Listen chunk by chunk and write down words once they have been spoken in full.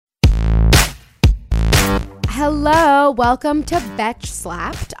Hello, welcome to Betch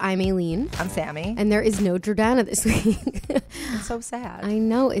Slapped. I'm Aileen. I'm Sammy. And there is no Jordana this week. It's so sad. I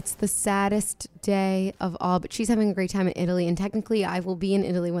know, it's the saddest day of all, but she's having a great time in Italy. And technically, I will be in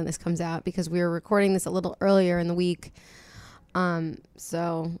Italy when this comes out because we were recording this a little earlier in the week. And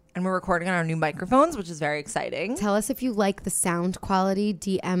we're recording on our new microphones, which is very exciting. Tell us if you like the sound quality.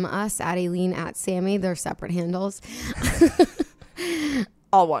 DM us at Aileen, at Sammy. They're separate handles.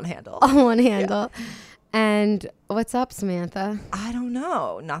 All one handle. All one handle. Yeah. And what's up, Samantha? I don't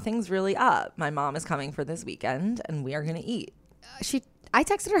know. Nothing's really up. My mom is coming for this weekend, and we are going to eat. I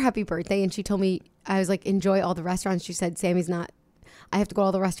texted her happy birthday, and she told me, I was like, enjoy all the restaurants. She said, Sammy's not, I have to go to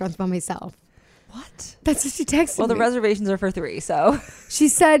all the restaurants by myself. What? That's what she texted me. Well, the reservations are for 3, so. She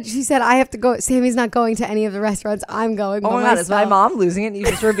said, I have to go. Sammy's not going to any of the restaurants. I'm going by myself. Oh my God, is my mom losing it? You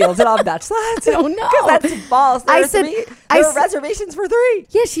just revealed it on Betch Slapped? I don't know. Because that's false. There are reservations for 3.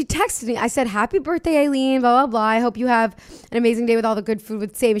 Yeah, she texted me. I said, happy birthday, Aileen, blah, blah, blah. I hope you have an amazing day with all the good food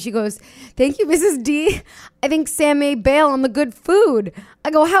with Sam. And she goes, thank you, Mrs. D. I think Sam may bail on the good food. I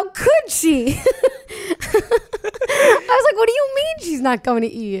go, how could she? I was like, what do you mean she's not going to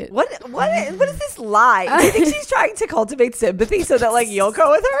eat? What is this lie? Do you think she's trying to cultivate sympathy so that like you'll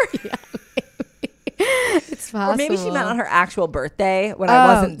go with her? Yeah, maybe. It's possible. Or maybe she meant on her actual birthday when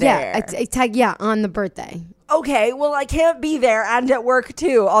I wasn't there. Yeah, on the birthday. Okay, well, I can't be there and at work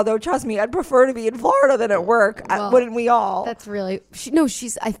too. Although, trust me, I'd prefer to be in Florida than at work. Well, wouldn't we all? That's really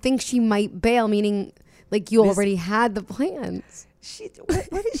I think she might bail, meaning you already had the plans.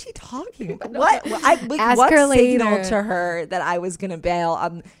 What is she talking about? Ask her later. Signal to her that I was gonna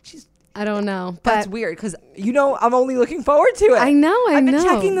bail? I don't know. That's weird because I'm only looking forward to it. I know. I've been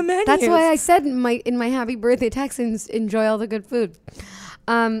checking the menus. That's why I said in my happy birthday text, enjoy all the good food.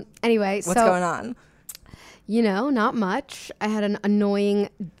 Anyway, what's going on? Not much. I had an annoying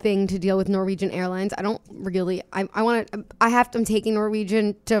thing to deal with Norwegian Airlines. I don't really. I'm taking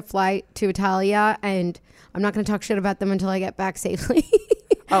Norwegian to fly to Italia, and I'm not going to talk shit about them until I get back safely.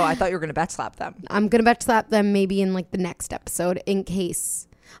 Oh, I thought you were going to Betch Slap them. I'm going to Betch Slap them maybe in the next episode in case.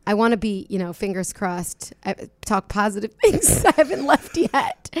 I want to be, fingers crossed. I talk positive things. I haven't left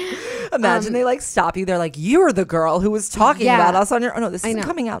yet. Imagine they stop you. They're like, you're the girl who was talking about us on your. Oh no, this isn't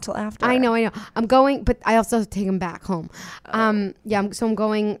coming out till after. I know. I'm going, but I also have to take him back home. So I'm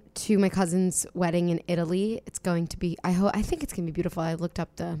going to my cousin's wedding in Italy. It's going to be. I think it's going to be beautiful. I looked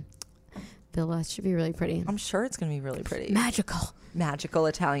up the villa. It should be really pretty. I'm sure it's going to be really pretty. Magical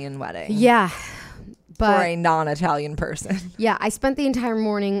Italian wedding. Yeah. But for a non-Italian person. Yeah, I spent the entire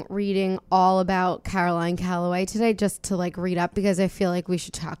morning reading all about Caroline Calloway today just to read up because I feel like we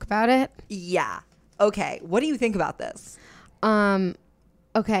should talk about it. Yeah. Okay. What do you think about this?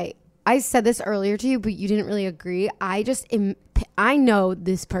 Okay. I said this earlier to you, but you didn't really agree. I know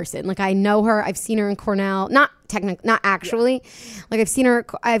this person. I know her. I've seen her in Cornell. Not actually. Yeah. I've seen her.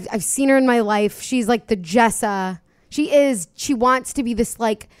 I've seen her in my life. She's the Jessa. She wants to be this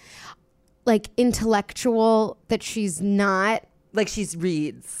intellectual that she's not. She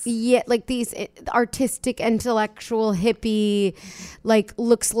reads. Yeah, these artistic, intellectual, hippie,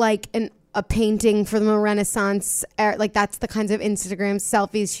 looks like a painting from the Renaissance era. That's the kinds of Instagram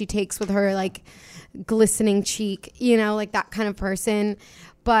selfies she takes with her, glistening cheek, that kind of person.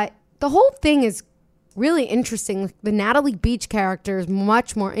 But the whole thing is really interesting. The Natalie Beach character is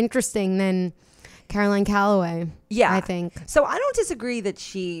much more interesting than Caroline Calloway. Yeah, I think so. I don't disagree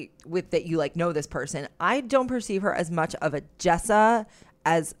that you know this person. I don't perceive her as much of a Jessa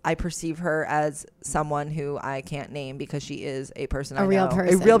as I perceive her as someone who I can't name because she is a person I know.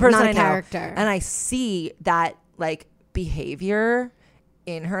 A real person, not a character. And I see that behavior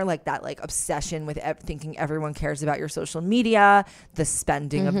in her, that obsession with thinking everyone cares about your social media, the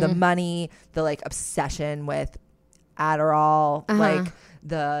spending of the money, the obsession with Adderall,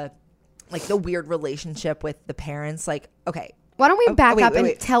 the weird relationship with the parents. Okay. Why don't we back up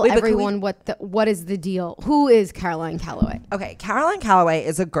and tell everyone what is the deal? Who is Caroline Calloway? Okay. Caroline Calloway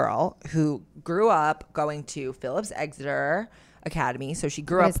is a girl who grew up going to Phillips Exeter Academy. So she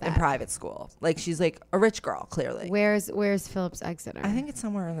grew up in private school. She's a rich girl, clearly. Where's Phillips Exeter? I think it's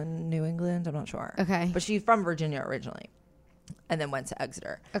somewhere in New England. I'm not sure. Okay. But she's from Virginia originally. And then went to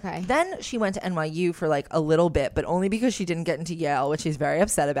Exeter. Okay. Then she went to NYU for a little bit, but only because she didn't get into Yale, which she's very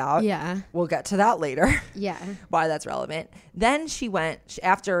upset about. Yeah. We'll get to that later. Yeah. Why that's relevant. Then she met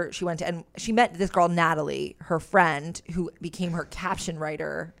this girl, Natalie, her friend, who became her caption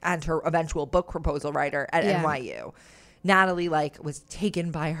writer and her eventual book proposal writer at NYU. Natalie like was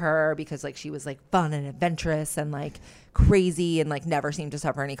taken by her because like she was like fun and adventurous and like crazy and like never seemed to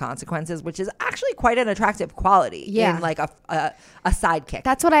suffer any consequences, which is actually quite an attractive quality in like a sidekick.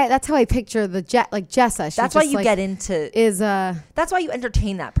 That's how I picture the Jessa. That's why you get into that's why you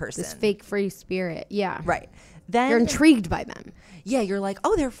entertain that person. This fake free spirit. Yeah. Right. Then you're intrigued by them. Yeah, you're like,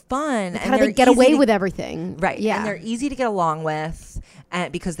 oh, they're fun. How do they get away with everything? Right. Yeah. And they're easy to get along with,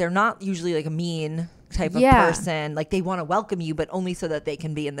 and because they're not usually like a mean type of person. Like they want to welcome you, but only so that they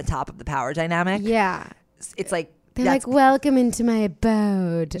can be in the top of the power dynamic. Yeah. It's like they're like, welcome into my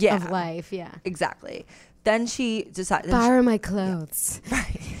abode of life. Yeah. Exactly. Then she decides borrow my clothes. Yeah.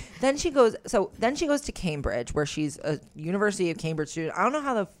 Right. Then she goes to Cambridge, where she's a University of Cambridge student. I don't know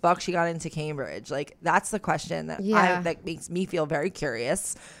how the fuck she got into Cambridge. Like that's the question that that makes me feel very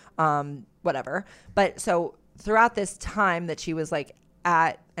curious. Whatever. But so throughout this time that she was like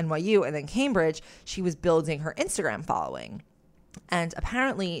at NYU and then Cambridge, she was building her Instagram following. And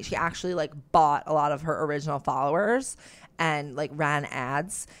apparently she actually like bought a lot of her original followers and like ran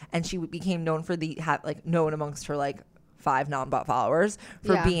ads, and she became known for known amongst her like 5 non-bot followers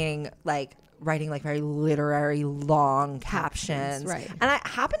for being like writing like very literary long captions. Right. And I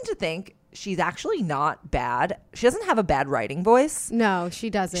happen to think she's actually not bad. She doesn't have a bad writing voice. No,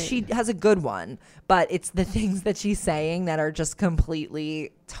 she doesn't. She has a good one, but it's the things that she's saying that are just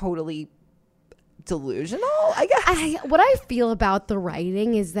completely, totally delusional, I guess. What I feel about the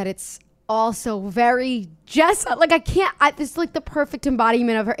writing is that it's also very just like this is like the perfect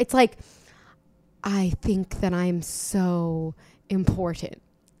embodiment of her. It's like, I think that I'm so important.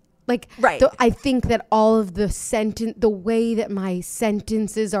 Like, right. I think that all of the way that my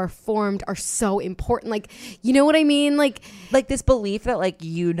sentences are formed are so important. Like, you know what I mean? Like this belief that like,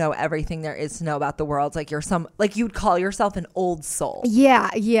 you know, everything there is to know about the world. Like you'd call yourself an old soul.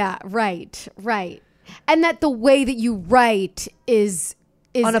 Yeah. Right. And that the way that you write is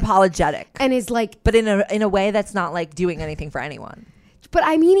unapologetic and is like, but in a way that's not like doing anything for anyone. But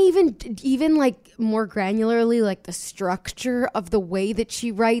I mean, even like more granularly, like the structure of the way that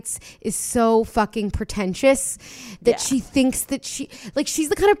she writes is so fucking pretentious that she thinks that she's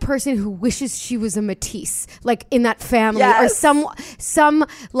the kind of person who wishes she was a Matisse, like in that family, or some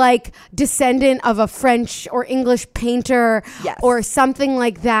like descendant of a French or English painter, or something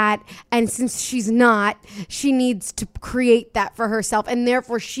like that. And since she's not, she needs to create that for herself, and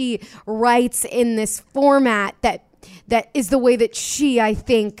therefore she writes in this format that is the way that she, I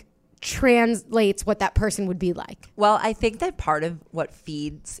think, translates what that person would be like. Well, I think that part of what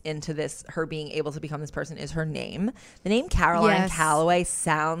feeds into this, her being able to become this person, is her name. The name Caroline Calloway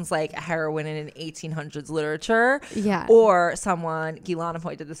sounds like a heroine in an 1800s literature. Yeah. Or someone, Gilana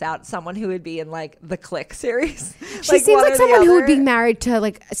pointed this out, someone who would be in like the Click series. She seems like someone who would be married to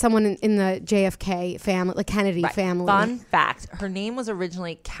like someone in the JFK family, like Kennedy family. Fun fact, her name was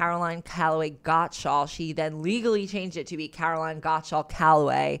originally Caroline Calloway Gottschall. She then legally changed it to be Caroline Gottschall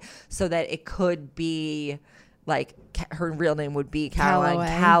Calloway, so that it could be like her real name would be Caroline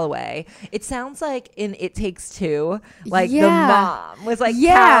Calloway. It sounds like in It Takes Two, like the mom was like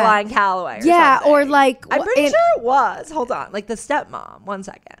Caroline Calloway. Or something. Or like I'm pretty sure it was. Hold on, like the stepmom. 1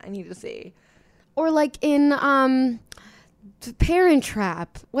 second, I need to see. Or like in Parent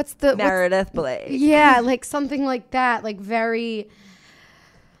Trap. What's the Meredith Blake? Yeah, like something like that. Like very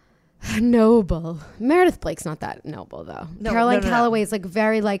noble. Meredith Blake's not that noble though. Caroline Calloway is like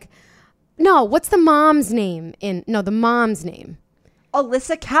very like. No, what's the mom's name the mom's name?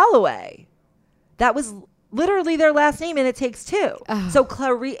 Alyssa Calloway. That was literally their last name, and It Takes Two. Oh. So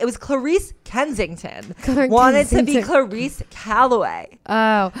it was Clarice Kensington. Wanted to be Clarice Calloway.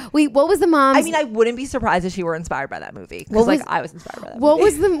 Oh, wait, what was the mom's? I mean, I wouldn't be surprised if she were inspired by that movie. Because I was inspired by that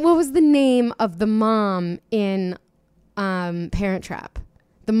movie. What was the name of the mom in Parent Trap?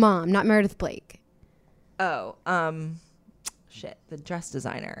 The mom, not Meredith Blake. Oh, the dress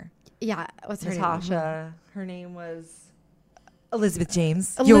designer. Yeah, what's her Natasha. name? Her name was Elizabeth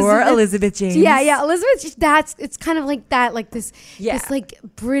James. You're Elizabeth James. Yeah, Elizabeth. It's kind of like that, like this like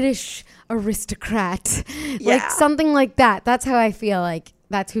British aristocrat, like something like that. That's how I feel like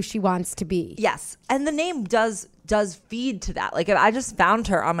that's who she wants to be. Yes, and the name does feed to that. Like if I just found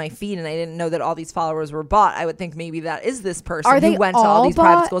her on my feed and I didn't know that all these followers were bought, I would think maybe that is this person who went to all these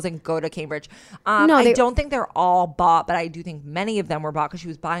private schools and go to Cambridge. No, I don't think they're all bought, but I do think many of them were bought because she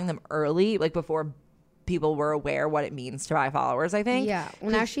was buying them early, like before people were aware what it means to buy followers, I think. Yeah.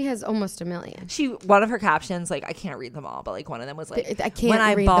 Well, now she has almost 1 million. One of her captions, like, I can't read them all, but like one of them was like, I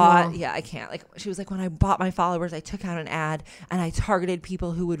can't read them all. Yeah, I can't. Like, she was like, when I bought my followers, I took out an ad and I targeted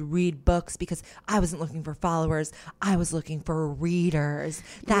people who would read books because I wasn't looking for followers. I was looking for readers.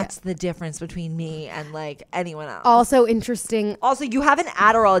 That's the difference between me and like anyone else. Also interesting. Also, you have an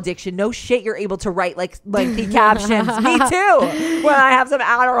Adderall addiction. No shit, you're able to write like lengthy captions. Me too. When I have some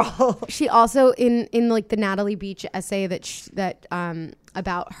Adderall. She also in like the Natalie Beach essay that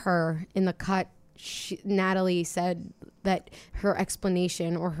about her in the cut, Natalie said that her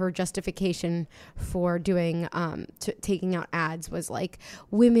explanation or her justification for doing taking out ads was like,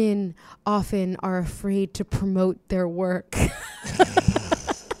 women often are afraid to promote their work.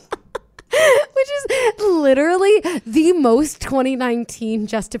 Which is literally the most 2019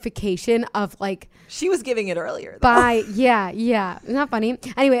 justification of like. She was giving it earlier. Yeah. Isn't that funny?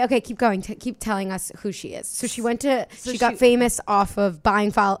 Anyway, okay, keep going. Keep telling us who she is. So she she got famous off of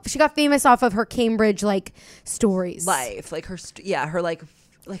buying She got famous off of her Cambridge like stories. Life, like her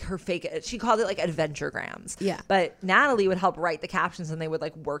her fake, she called it like adventuregrams. Yeah. But Natalie would help write the captions and they would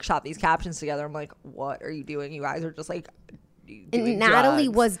like workshop these captions together. I'm like, what are you doing? You guys are just like. And Natalie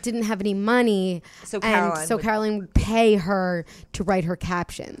didn't have any money, so Caroline would pay her to write her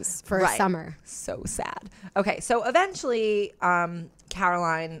captions for a summer. So sad. Okay, so eventually,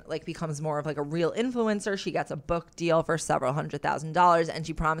 Caroline like becomes more of like a real influencer. She gets a book deal for several $100,000, and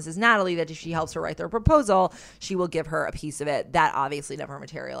she promises Natalie that if she helps her write their proposal, she will give her a piece of it. That obviously never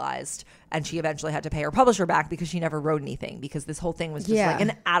materialized, and she eventually had to pay her publisher back because she never wrote anything, because this whole thing was just like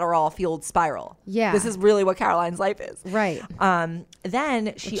an Adderall fueled spiral. Yeah, this is really what Caroline's life is. Right. Then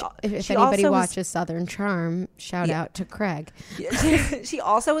if anybody watches Southern Charm, shout out to Craig. She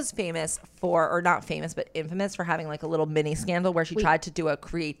also was famous for, or not famous, but infamous for having like a little mini scandal where she tried to do a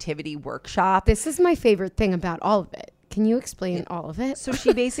creativity workshop. This is my favorite thing about all of it. Can you explain all of it? So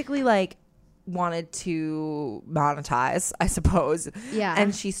she basically like wanted to monetize, I suppose. Yeah.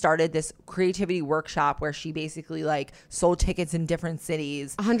 And she started this creativity workshop where she basically like sold tickets in different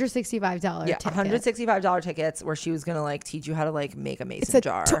cities. $165 tickets. $165 tickets where she was going to like teach you how to like make a mason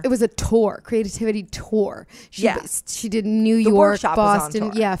jar. It was a tour, creativity tour. She did New York,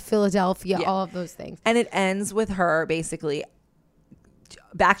 Boston, Philadelphia, all of those things. And it ends with her basically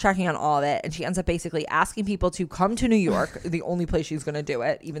backtracking on all of it, and she ends up basically asking people to come to New York, the only place she's going to do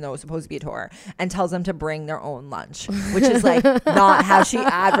it, even though it was supposed to be a tour, and tells them to bring their own lunch, which is like not how she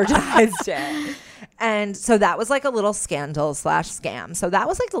advertised it. And so that was like a little scandal / scam. So that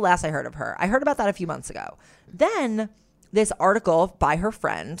was like the last I heard of her. I heard about that a few months ago. Then this article by her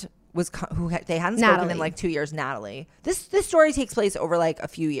friend they hadn't spoken in like 2 years, Natalie. This story takes place over like a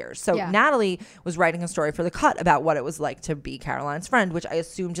few years. So Natalie was writing a story for The Cut about what it was like to be Caroline's friend, which I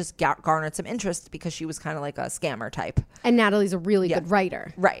assume just garnered some interest because she was kind of like a scammer type. And Natalie's a really good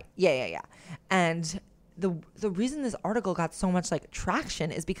writer. Right. Yeah. And the reason this article got so much like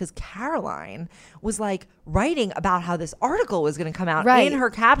traction is because Caroline was like writing about how this article was going to come out in her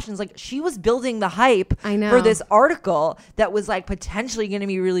captions. Like she was building the hype for this article that was like potentially going to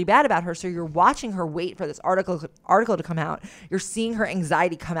be really bad about her. So you're watching her wait for this article to come out. You're seeing her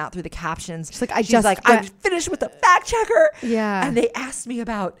anxiety come out through the captions. She's like, I'm finished with the fact checker. Yeah. And they asked me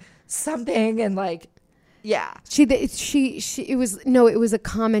about something and like, yeah. It was a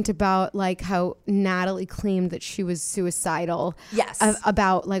comment about like how Natalie claimed that she was suicidal. Yes.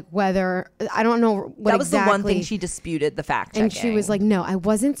 About like whether, I don't know what that was exactly. The one thing she disputed, the fact checking. And she was like, no, I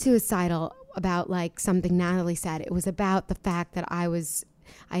wasn't suicidal about like something Natalie said. It was about the fact that I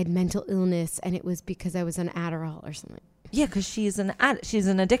had mental illness, and it was because I was on Adderall or something. Yeah, because she's an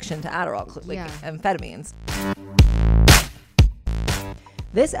addiction to Adderall, like amphetamines.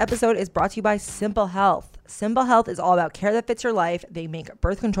 This episode is brought to you by Simple Health. Simple Health is all about care that fits your life. They make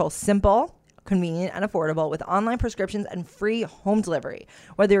birth control simple, convenient, and affordable with online prescriptions and free home delivery.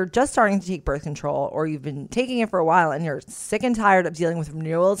 Whether you're just starting to take birth control or you've been taking it for a while and you're sick and tired of dealing with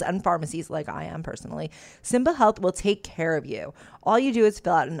renewals and pharmacies like I am personally, Simple Health will take care of you. All you do is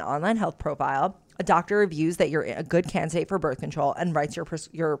fill out an online health profile. A doctor reviews that you're a good candidate for birth control and writes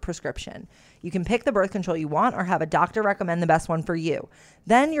your prescription. You can pick the birth control you want or have a doctor recommend the best one for you.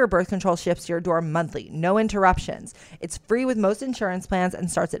 Then your birth control ships to your door monthly, no interruptions. It's free with most insurance plans and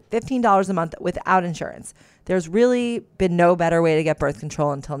starts at $15 a month without insurance. There's really been no better way to get birth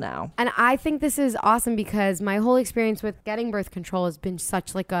control until now. And I think this is awesome because my whole experience with getting birth control has been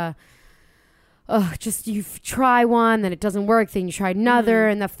such like a... just you try one, then it doesn't work, then you try another,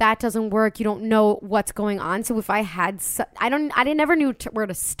 and if that doesn't work, you don't know what's going on. So if I had, I never knew where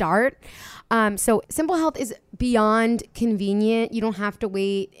to start. So Simple Health is beyond convenient. You don't have to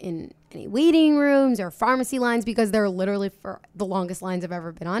wait in any waiting rooms or pharmacy lines, because they're literally for the longest lines I've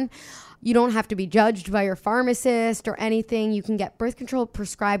ever been on. You don't have to be judged by your pharmacist or anything. You can get birth control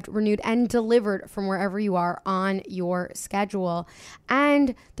prescribed, renewed, and delivered from wherever you are on your schedule.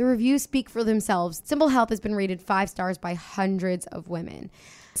 And the reviews speak for themselves. Simple Health has been rated 5 stars by hundreds of women.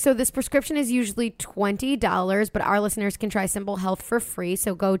 So this prescription is usually $20, but our listeners can try Simple Health for free.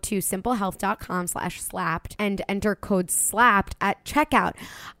 So go to simplehealth.com/slapped and enter code SLAPPED at checkout.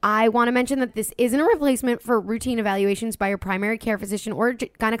 I want to mention that this isn't a replacement for routine evaluations by your primary care physician or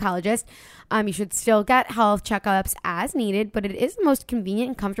gynecologist. You should still get health checkups as needed, but it is the most convenient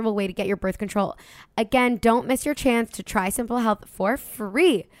and comfortable way to get your birth control. Again, don't miss your chance to try Simple Health for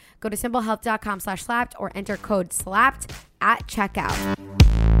free. Go to simplehealth.com/slapped or enter code SLAPPED at checkout.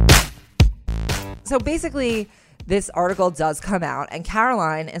 So basically, this article does come out, and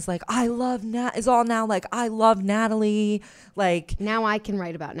Caroline is like, I love Natalie. Like, now I can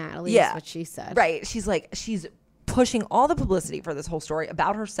write about Natalie, yeah, is what she said. Right. She's pushing all the publicity for this whole story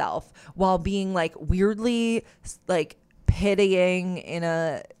about herself while being like weirdly like pitying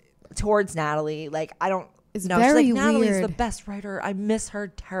towards Natalie. Like, I don't know. She's like, Natalie's the best writer. I miss her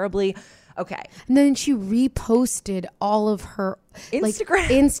terribly. Okay. And then she reposted all of her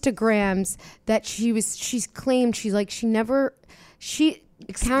Instagrams that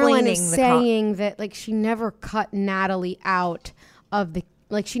Caroline is saying that like she never cut Natalie out of the,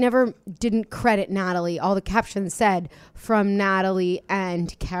 like she never didn't credit Natalie. All the captions said from Natalie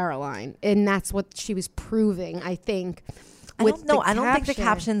and Caroline. And that's what she was proving, I think. I don't think the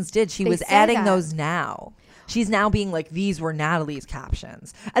captions did. She was adding those now. She's now being like, these were Natalie's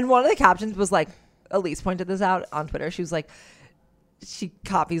captions. And one of the captions was like, Elise pointed this out on Twitter. She was like, she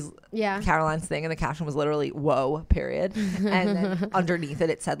copies Caroline's thing, and the caption was literally, whoa, period. And then underneath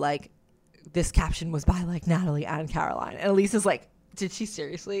it said like, this caption was by like Natalie and Caroline. And Elise is like, did she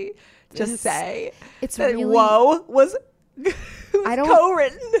seriously just say that really, whoa was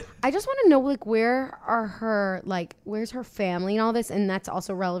co-written? I just want to know, like, where's her family and all this? And that's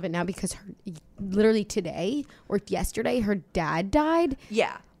also relevant now because literally today or yesterday, her dad died.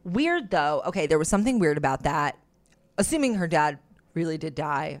 Yeah. Weird though. Okay, there was something weird about that. Assuming her dad really did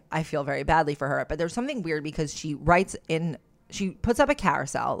die, I feel very badly for her. But there's something weird because she puts up a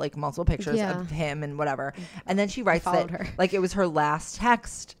carousel, like multiple pictures of him and whatever. And then she writes that like it was her last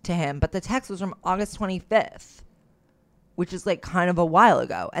text to him. But the text was from August 25th. Which is like kind of a while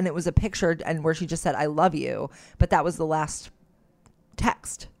ago. And it was a picture and where she just said, I love you. But that was the last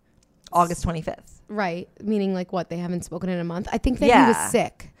text, August 25th. Right. Meaning like what? They haven't spoken in a month? I think that he was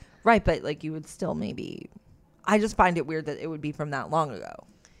sick. Right. But like you would still maybe. I just find it weird that it would be from that long ago.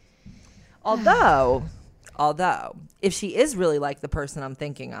 Although, if she is really like the person I'm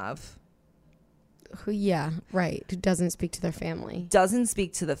thinking of. Who doesn't speak to their family. Doesn't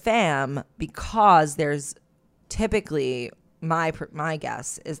speak to the fam because there's. Typically, my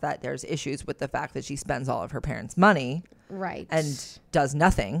guess is that there's issues with the fact that she spends all of her parents' money, right, and does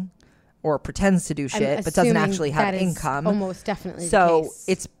nothing, or pretends to do shit, but doesn't actually have income. Almost definitely. So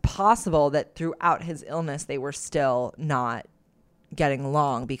it's possible that throughout his illness, they were still not getting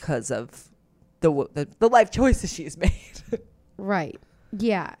along because of the life choices she's made. Right.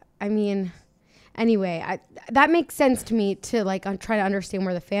 Yeah. I mean. Anyway, that makes sense to me to like try to understand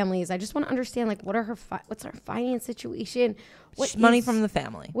where the family is. I just want to understand like what's her finance situation? Money from the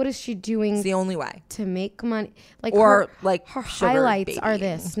family. What is she doing? It's the only way to make money. Like her highlights are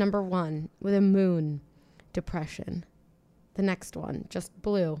this: number 1, with a moon, depression. The next one, just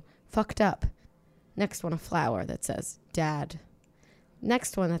blue, fucked up. Next one, a flower that says dad.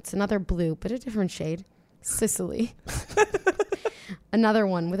 Next one, that's another blue, but a different shade, Sicily. Another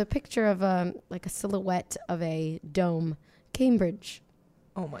one with a picture of a silhouette of a dome, Cambridge.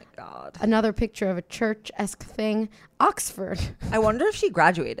 Oh my God. Another picture of a church-esque thing, Oxford. I wonder if she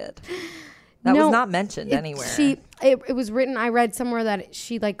graduated. That was not mentioned anywhere. It was written, I read somewhere that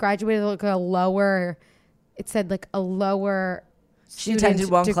she like graduated like a lower, it said like a lower She attended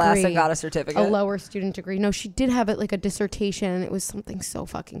one class and got a certificate. A lower student degree. No, she did have it like a dissertation, and it was something so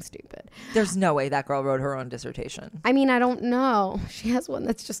fucking stupid. There's no way that girl wrote her own dissertation. I mean, I don't know. She has one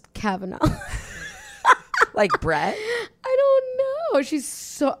that's just Kavanaugh. Like Brett? I don't know. She's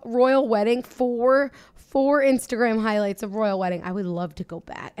so royal wedding, four Instagram highlights of royal wedding. I would love to go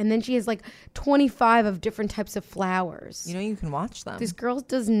back. And then she has like 25 of different types of flowers. You know, you can watch them. This girl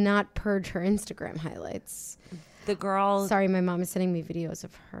does not purge her Instagram highlights. The girl... Sorry, my mom is sending me videos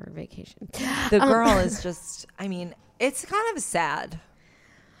of her vacation. The girl is just... I mean, it's kind of a sad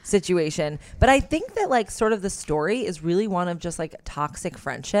situation. But I think that, like, sort of the story is really one of just, like, toxic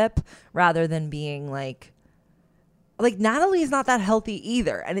friendship rather than being, like like Natalie's not that healthy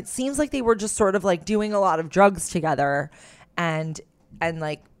either. And it seems like they were just sort of like doing a lot of drugs together and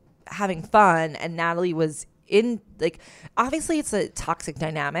like having fun. And Natalie was in like, obviously it's a toxic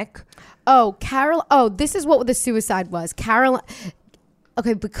dynamic. Oh, Carol. Oh, this is what the suicide was. Carol.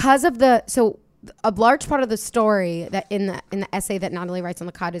 Okay. Because of a large part of the story that in the essay that Natalie writes on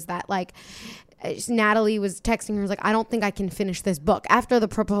the Cut is that like Natalie was texting her, was like, I don't think I can finish this book after the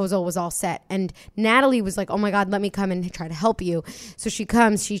proposal was all set. And Natalie was like, oh my God, let me come and try to help you. So she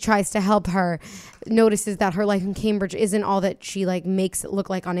comes, she tries to help her, notices that her life in Cambridge isn't all that she like makes it look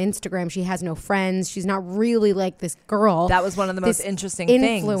like on Instagram. She has no friends. She's not really like this girl. That was one of the most interesting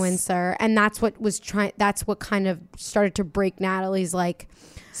influencer. And that's what kind of started to break Natalie's like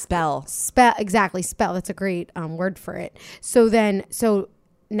spell. Exactly. Spell. That's a great word for it. So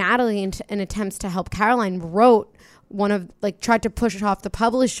Natalie, in attempts to help Caroline, wrote tried to push it off the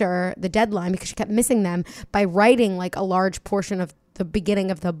publisher, the deadline, because she kept missing them, by writing like a large portion of the beginning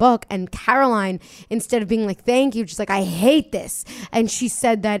of the book. And Caroline, instead of being like, thank you, just like, I hate this. And she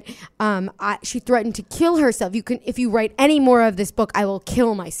said that she threatened to kill herself. If you write any more of this book, I will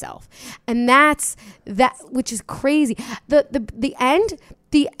kill myself. And that's which is crazy. The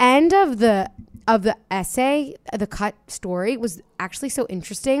end of the essay, the Cut story, was actually so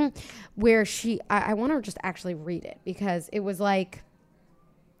interesting, where I want to just actually read it, because it was like,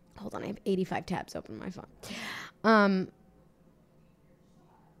 hold on, I have 85 tabs open on my phone.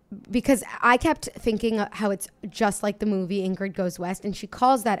 Because I kept thinking how it's just like the movie Ingrid Goes West, and she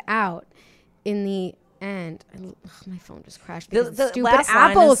calls that out in the end. My phone just crashed because the stupid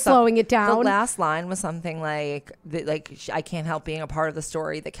Apple is slowing it down. The last line was something like I can't help being a part of the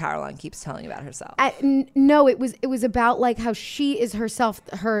story that Caroline keeps telling about herself. No, it was about like how she is herself.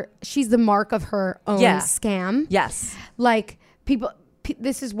 She's the mark of her own scam. Yes, like people.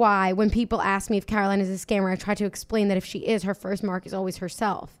 This is why when people ask me if Caroline is a scammer, I try to explain that if she is, her first mark is always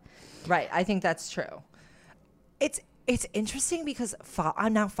herself. Right. I think that's true. It's interesting because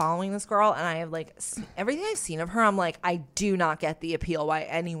I'm now following this girl, and I have like everything I've seen of her. I'm like, I do not get the appeal why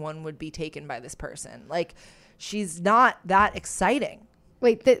anyone would be taken by this person. Like, she's not that exciting.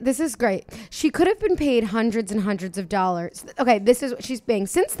 Wait, this is great. She could have been paid hundreds and hundreds of dollars. Okay, this is what she's being.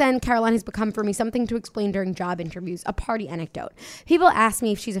 Since then, Caroline has become for me something to explain during job interviews, a party anecdote. People ask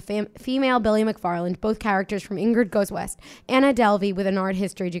me if she's a female Billy McFarland, both characters from Ingrid Goes West, Anna Delvey with an art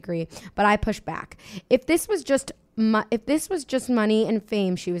history degree, but I push back. If this was just money and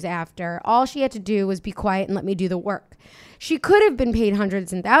fame she was after, all she had to do was be quiet and let me do the work. She could have been paid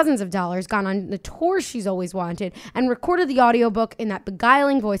hundreds and thousands of dollars, gone on the tour she's always wanted, and recorded the audiobook in that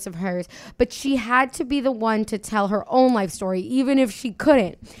beguiling voice of hers, but she had to be the one to tell her own life story, even if she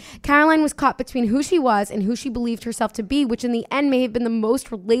couldn't. Caroline was caught between who she was and who she believed herself to be, which in the end may have been the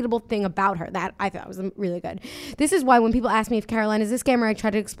most relatable thing about her. That I thought was really good. This is why when people ask me if Caroline is a scammer, I try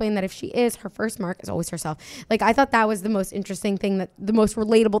to explain that if she is, her first mark is always herself. Like, I thought that was the most interesting thing, the most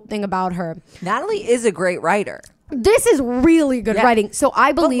relatable thing about her. Natalie is a great writer. This is really good writing. So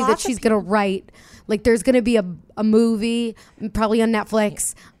I believe that she's going to write, like, there's going to be a movie, probably on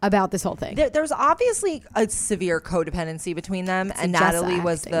Netflix, about this whole thing. There's obviously a severe codependency between them, and Natalie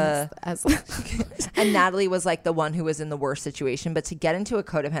was and Natalie was like the one who was in the worst situation. But to get into a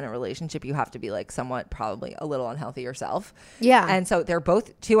codependent relationship, you have to be like somewhat, probably a little unhealthy yourself. Yeah. And so they're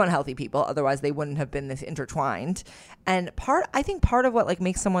both two unhealthy people. Otherwise, they wouldn't have been this intertwined. And I think part of what like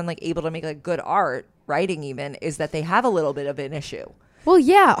makes someone like able to make like good art, writing even, is that they have a little bit of an issue. Well,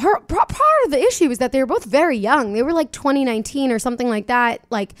 yeah, part of the issue is that they were both very young. They were like 2019 or something like that,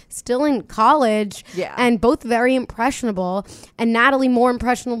 like still in college, and both very impressionable. And Natalie more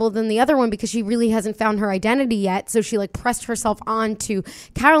impressionable than the other one because she really hasn't found her identity yet. So she like pressed herself on to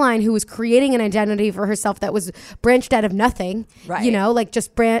Caroline, who was creating an identity for herself that was branched out of nothing. Right. You know, like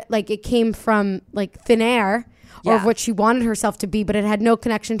just like it came from like thin air. Or what she wanted herself to be, but it had no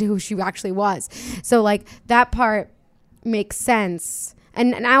connection to who she actually was. So like that part makes sense.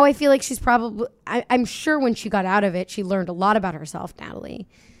 And now I feel like she's probably, I'm sure when she got out of it, she learned a lot about herself, Natalie.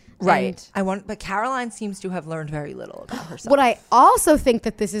 Right. But Caroline seems to have learned very little about herself. What I also think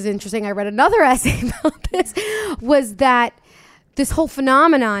that this is interesting, I read another essay about this, was that this whole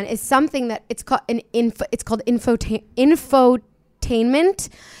phenomenon is something that it's called infotainment.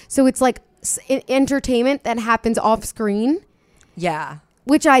 So it's like entertainment that happens off screen. Yeah.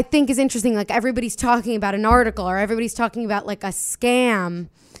 Which I think is interesting. Like everybody's talking about an article, or everybody's talking about like a scam.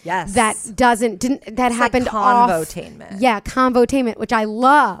 Yes. That happened like convotainment. Yeah, convotainment, which I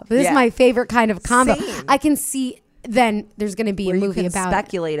love. This is my favorite kind of convo. Same. I can see then there's going to be a movie about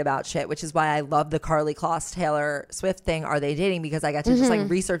speculate about shit, which is why I love the Carly Kloss Taylor Swift thing. Are they dating? Because I got to just like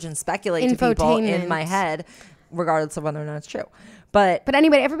research and speculate to people in my head. regardless of whether or not it's true. But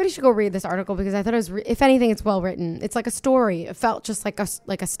anyway, everybody should go read this article because I thought it was, if anything, it's well written. It's like a story. It felt just like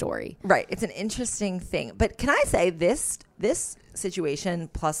a story. Right. It's an interesting thing. But can I say this situation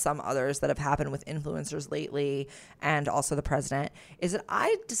plus some others that have happened with influencers lately and also the president is that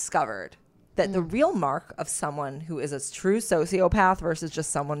I discovered that the real mark of someone who is a true sociopath versus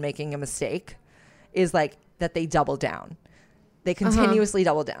just someone making a mistake is like that they double down. They continuously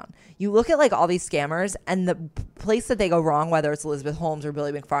double down. You look at like all these scammers and the place that they go wrong, whether it's Elizabeth Holmes or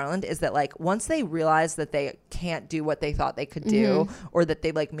Billy McFarland, is that like once they realize that they can't do what they thought they could do or that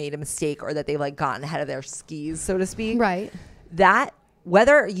they like made a mistake or that they've like gotten ahead of their skis, so to speak. Right. That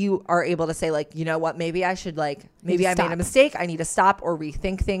whether you are able to say like, you know what, maybe I should like, maybe I made a mistake. I need to stop or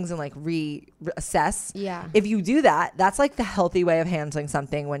rethink things and like reassess. Yeah. If you do that, that's like the healthy way of handling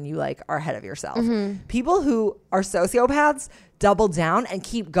something when you like are ahead of yourself. People who are sociopaths double down and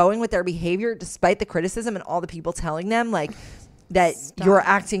keep going with their behavior despite the criticism and all the people telling them like that you're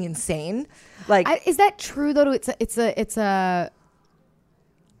acting insane. Like, is that true though?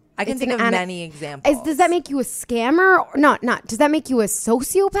 I can think of many examples. Does that make you a scammer or not? Does that make you a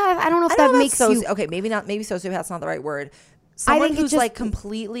sociopath? I don't know if that makes you. Okay, maybe not. Maybe sociopath's not the right word. Someone who's like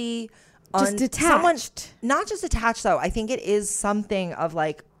completely just detached. Someone, not just attached though. I think it is something of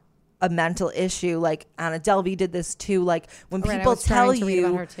like a mental issue. Like Anna Delvey did this too. Like when people tell you, read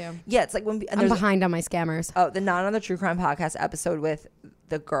about her too. Yeah, it's like when I'm behind on my scammers. Oh, the Not on the True Crime podcast episode with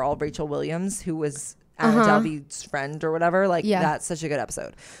the girl Rachel Williams, who was Anna Delvey's friend or whatever. Like that's such a good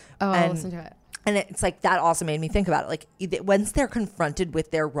episode. Oh, I'll listen to it. And it's like that also made me think about it. Like once they're confronted with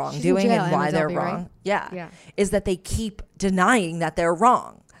their wrongdoing and why they're wrong, right? Is that they keep denying that they're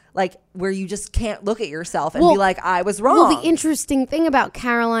wrong. Like where you just can't look at yourself and be like, I was wrong. Well, the interesting thing about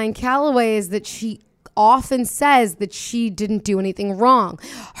Caroline Calloway is that she often says that she didn't do anything wrong.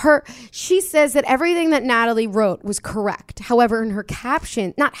 She says that everything that Natalie wrote was correct. However, in her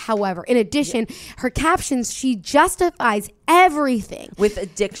caption, in addition, her captions, she justifies everything with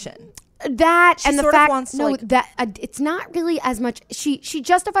addiction. That she and the sort fact of wants to that it's not really as much. She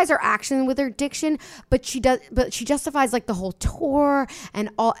justifies her action with her addiction, but she justifies like the whole tour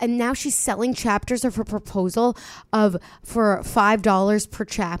and all. And now she's selling chapters of her proposal for $5 per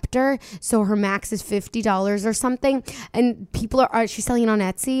chapter. So her max is $50 or something. And people she's selling it on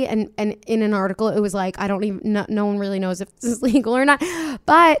Etsy. And in an article, it was like no one really knows if this is legal or not.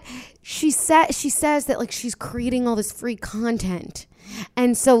 But she says that like she's creating all this free content.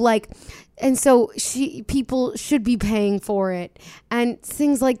 And so people should be paying for it and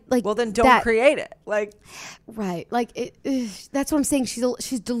things like well then don't create it right that's what I'm saying.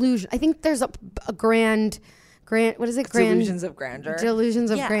 She's delusional. I think there's a grand what is it? Delusions of grandeur.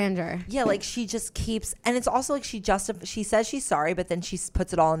 Grandeur. Yeah, like she just keeps, and it's also like she says she's sorry, but then she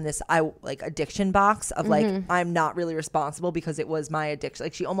puts it all in this addiction box of like I'm not really responsible because it was my addiction.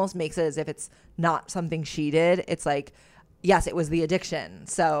 Like she almost makes it as if it's not something she did. It's like, yes, it was the addiction.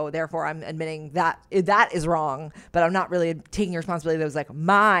 So therefore I'm admitting that is wrong, but I'm not really taking responsibility. That was like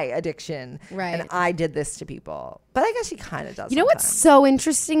my addiction. Right. And I did this to people. But I guess she kind of does. You know what's so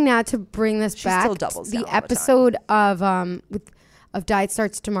interesting now to bring this back? Still doubles down the episode of Diet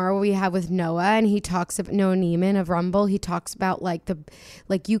Starts Tomorrow we have with Noah, and he talks about Noah Neiman of Rumble. He talks about like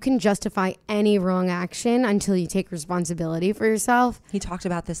you can justify any wrong action until you take responsibility for yourself. He talked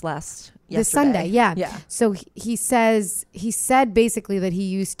about this this Sunday. Yeah. So he said basically that he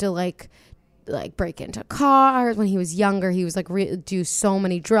used to like break into cars when he was younger. He was like do so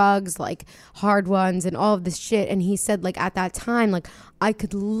many drugs, like hard ones and all of this shit. And he said like at that time, like I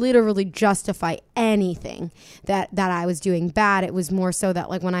could literally justify anything that I was doing bad. It was more so that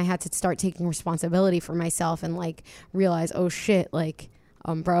like when I had to start taking responsibility for myself and like realize, oh shit, like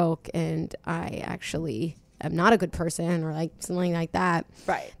I'm broke and I actually am not a good person or like something like that.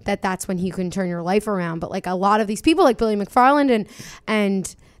 Right. That's when you can turn your life around. But like a lot of these people like Billy McFarland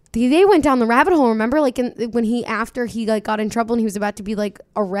and they went down the rabbit hole. Remember, like after he like got in trouble and he was about to be like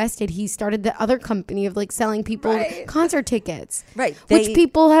arrested, he started the other company of like selling people concert tickets. Right. Which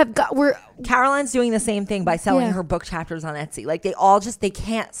people have got. Caroline's doing the same thing by selling her book chapters on Etsy. Like they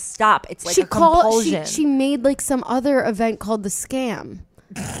can't stop. It's like a compulsion. She made like some other event called The Scam.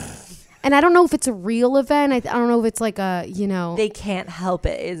 And I don't know if it's a real event. I don't know if it's like a, They can't help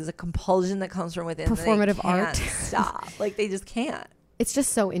it. It is a compulsion that comes from within. Performative art. Stop. Like they just can't. It's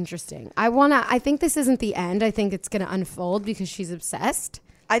just so interesting. I think this isn't the end. I think it's going to unfold because she's obsessed.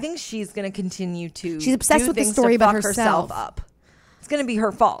 I think she's going to continue to. She's obsessed with the story about herself. Up. It's going to be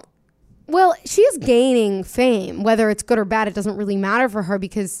her fault. Well, she is gaining fame. Whether it's good or bad, it doesn't really matter for her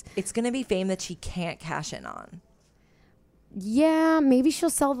because it's going to be fame that she can't cash in on. Yeah, maybe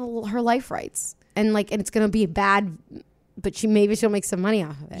she'll sell her life rights. and it's gonna be bad, but she'll make some money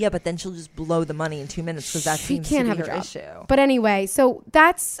off of it. Yeah, but then she'll just blow the money in 2 minutes because that seems to be her issue. But anyway, so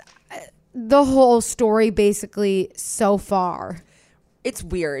that's the whole story basically so far. It's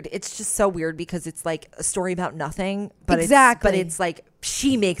weird. It's just so weird because it's like a story about nothing, but exactly. It's like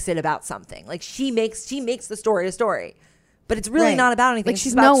she makes it about something. Like she makes the story a story, but it's really not about anything. Like she's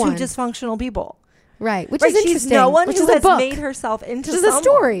she's about no two one. dysfunctional people, right? Which is interesting. She's no one which who is a has book. made herself into. Which is a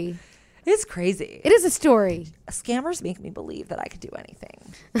story. It's crazy. It is a story. Scammers make me believe that I could do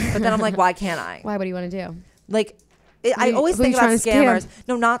anything, but then I'm like, why can't I? Why? What do you want to do? Like, I always who think you about trying to scammers.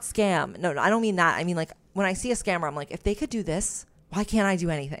 No, not scam. No, I don't mean that. I mean, like, when I see a scammer, I'm like, if they could do this, why can't I do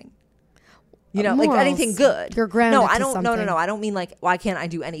anything? You know, like anything good. You're grounded No, I to don't. something. No. I don't mean like, why can't I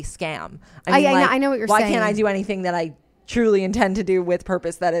do any scam? I mean, I know what you're saying. Why can't I do anything that I truly intend to do with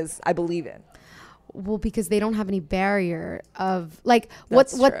purpose that is I believe in? Well, because they don't have any barrier of why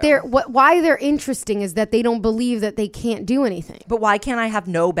they're interesting is that they don't believe that they can't do anything. But why can't I have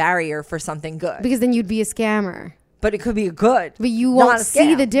no barrier for something good? Because then you'd be a scammer. But it could be good. But you won't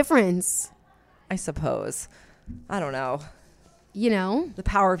see the difference. I suppose. I don't know. You know, the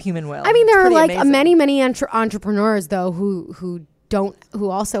power of human will. I mean, there are like amazing. many entrepreneurs though who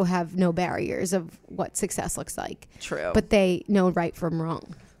also have no barriers of what success looks like. True. But they know right from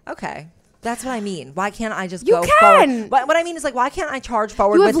wrong. Okay. That's what I mean. Why can't I just you go can. forward? What I mean is like, why can't I charge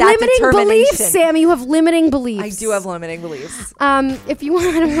forward you with that limiting determination? Beliefs, Sammy. You have limiting beliefs. I do have limiting beliefs. If you want,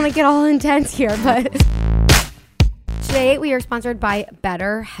 I don't want to get all intense here, but today we are sponsored by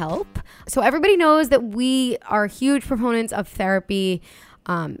BetterHelp. So everybody knows that we are huge proponents of therapy.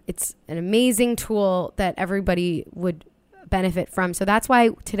 It's an amazing tool that everybody would benefit from. So that's why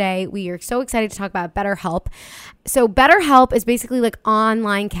today we are so excited to talk about BetterHelp. So BetterHelp is basically like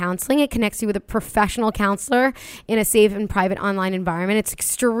online counseling. It connects you with a professional counselor in a safe and private online environment. It's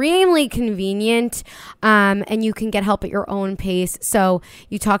extremely convenient, and you can get help at your own pace. So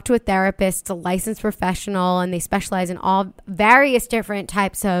you talk to a therapist, a licensed professional, and they specialize in all various different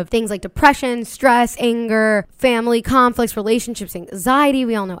types of things like depression, stress, anger, family conflicts, relationships, anxiety.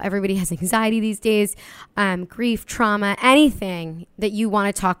 We all know everybody has anxiety these days, grief, trauma, anything that you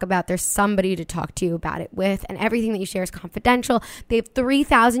want to talk about, there's somebody to talk to you about it with, and everything that you share is confidential. They have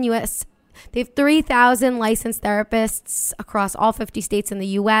 3,000 licensed therapists across all 50 states in the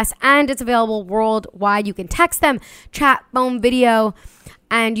U.S., and it's available worldwide. You can text them, chat, phone, video,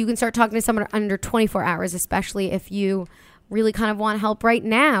 and you can start talking to someone under 24 hours, especially if you really kind of want help right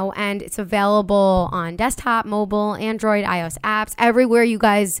now. And it's available on desktop, mobile, Android, iOS apps, everywhere you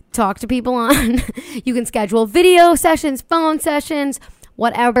guys talk to people on. You can schedule video sessions, phone sessions,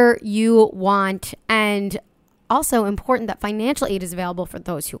 whatever you want. And also important that financial aid is available for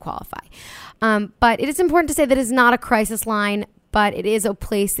those who qualify. But it is important to say that it's not a crisis line, but it is a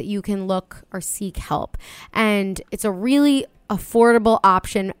place that you can look or seek help. And it's a really affordable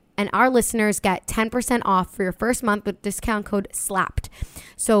option. And our listeners get 10% off for your first month with discount code SLAPPED.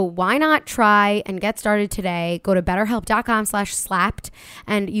 So why not try and get started today? Go to betterhelp.com/slapped,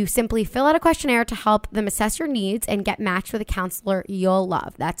 and you simply fill out a questionnaire to help them assess your needs and get matched with a counselor you'll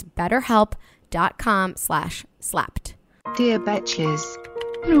love. That's betterhelp.com/slapped. Dear Betches.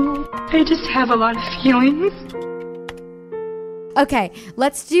 No, I just have a lot of feelings. Okay,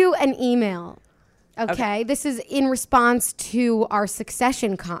 let's do an email. Okay, this is in response to our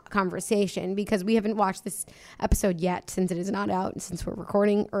Succession conversation, because we haven't watched this episode yet since it is not out. And since we're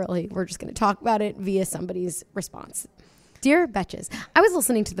recording early, we're just going to talk about it via somebody's response. Dear Betches, I was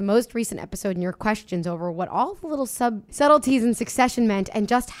listening to the most recent episode and your questions over what all the little subtleties in Succession meant and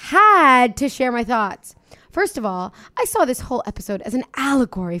just had to share my thoughts. First of all, I saw this whole episode as an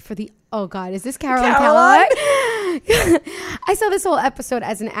allegory for the... Oh, God, is this Caroline? I saw this whole episode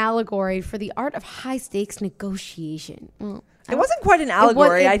as an allegory for the art of high-stakes negotiation. Well, it wasn't quite an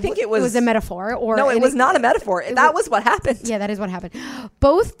allegory. I think it was a metaphor. No, it was not a metaphor. That was what happened. Yeah, that is what happened.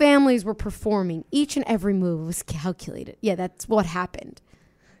 Both families were performing. Each and every move was calculated. Yeah, that's what happened.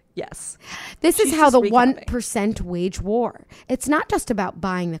 Yes. This is how the 1% wage war. It's not just about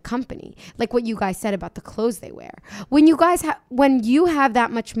buying the company, like what you guys said about the clothes they wear. When you have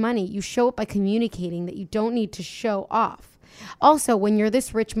that much money, you show it by communicating that you don't need to show off. Also, when you're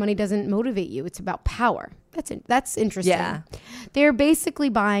this rich, money doesn't motivate you. It's about power. That's interesting. Yeah. They're basically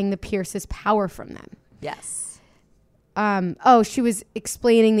buying the Pierce's power from them. Yes. She was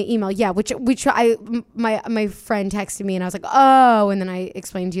explaining the email. Yeah, my friend texted me and I was like, oh, and then I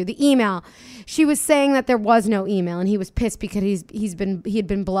explained to you the email. She was saying that there was no email and he was pissed because he had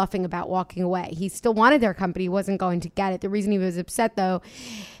been bluffing about walking away. He still wanted their company. He wasn't going to get it. The reason he was upset though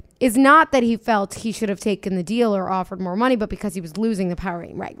is not that he felt he should have taken the deal or offered more money, but because he was losing the power.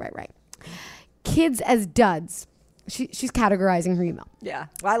 Right. kids as duds. She's categorizing her email. Yeah.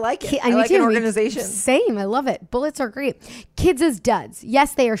 Well, I like it. I I like need an to organization. Same. I love it. Bullets are great. Kids as duds.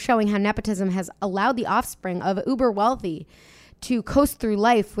 Yes, they are showing how nepotism has allowed the offspring of uber wealthy to coast through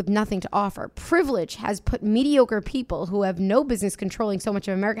life with nothing to offer. Privilege has put mediocre people who have no business controlling so much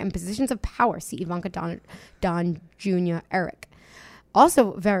of America in positions of power. See Ivanka, Don Jr., Eric.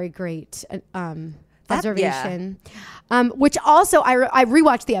 Also very great observation. Which also I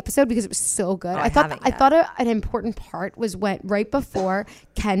rewatched the episode because it was so good. I thought an important part was when right before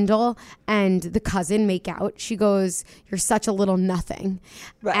Kendall and the cousin make out, she goes, "You're such a little nothing,"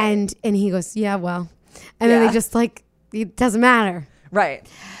 right. and he goes, "Yeah, well," and then they just like, it doesn't matter. Right.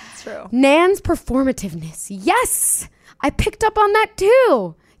 It's true. Nan's performativeness. Yes, I picked up on that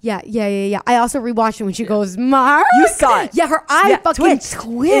too. Yeah. I also rewatched it when she goes, "Mark." You saw it. Yeah, her eye fucking twitched.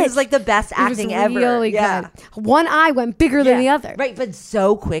 It was like the best acting ever. Really good. One eye went bigger than the other. Right, but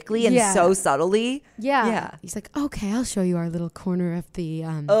so quickly and so subtly. Yeah. He's like, "Okay, I'll show you our little corner of the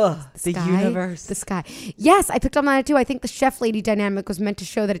the sky, universe. the sky." Yes, I picked up on it too. I think the chef lady dynamic was meant to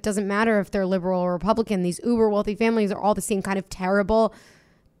show that it doesn't matter if they're liberal or Republican. These uber wealthy families are all the same kind of terrible.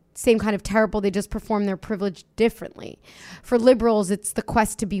 They just perform their privilege differently. For liberals, it's the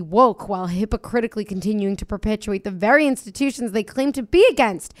quest to be woke while hypocritically continuing to perpetuate the very institutions they claim to be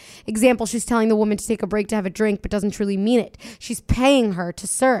against. Example, she's telling the woman to take a break to have a drink, but doesn't truly mean it. She's paying her to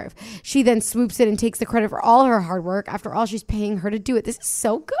serve. She then swoops in and takes the credit for all her hard work. After all, she's paying her to do it. This is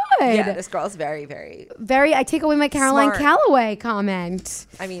so good. Yeah, this girl's very, very... I take away my Caroline smart. Calloway comment.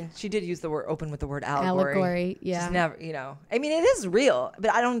 I mean, she did use the word, open with the word allegory. Yeah. She's never, I mean, it is real,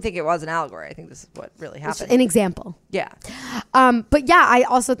 but I don't think it was an allegory. I think this is what really happened. An example. Yeah. But yeah, I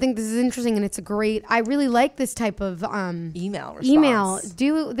also think this is interesting, and it's a great, I really like this type of email response.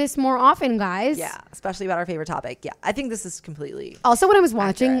 Do this more often, guys. Yeah, especially about our favorite topic. Yeah, I think this is completely Also, when I was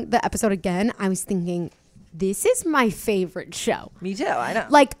watching the episode again, I was thinking, this is my favorite show. Me too, I know.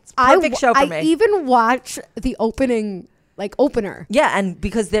 Like, perfect show for me. I even watch the opener. Yeah, and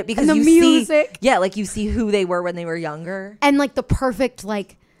because the you see, music. yeah, like you see who they were when they were younger. And like the perfect,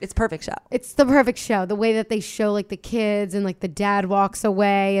 like, it's perfect show. It's the perfect show. The way that they show like the kids and like the dad walks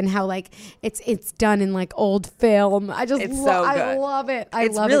away and how like it's done in like old film. I just it's so good. I love it.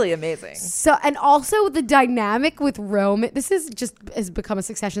 It's really amazing. So, and also the dynamic with Roman. This is just has become a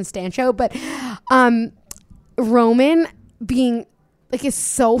Succession stan show, but Roman being like is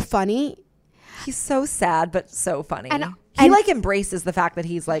so funny. He's so sad but so funny. And he like embraces the fact that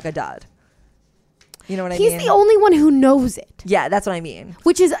he's like a dud. You know what I mean? He's the only one who knows it. Yeah, that's what I mean.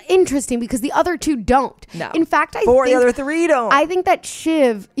 Which is interesting because the other two don't. No. In fact, I think the other three don't. I think that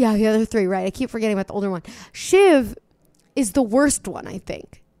Shiv, the other three, right? I keep forgetting about the older one. Shiv is the worst one, I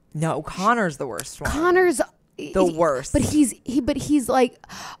think. No, Connor's the worst one. Connor's the worst. But he's like,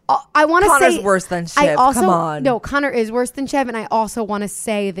 I want to say Connor's worse than Shiv. Come on. No, Connor is worse than Shiv, and I also want to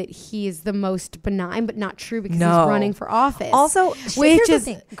say that he is the most benign, but not true because he's running for office. Also, which is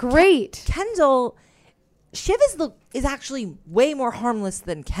great. Kendall, Shiv is actually way more harmless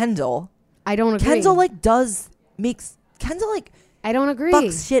than Kendall. I don't agree. Kendall I don't agree.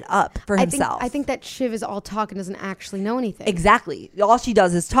 Fucks shit up for himself. I think that Shiv is all talk and doesn't actually know anything. Exactly. All she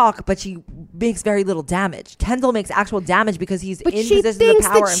does is talk, but she makes very little damage. Kendall makes actual damage because he's in positions of power and fucks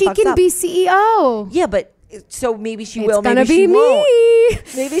up. But she thinks that she can be CEO. Yeah, but so maybe she will, maybe she won't.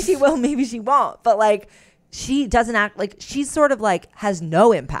 Maybe she will, maybe she won't. But like, she doesn't act like she's sort of like has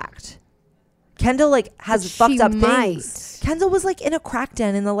no impact. Kendall like has fucked up things. Kendall was like in a crack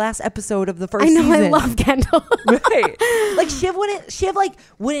den in the last episode of the first season. I love Kendall. Right. Like Shiv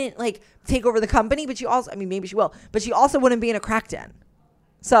wouldn't like take over the company, but she also, I mean, maybe she will, but she also wouldn't be in a crack den.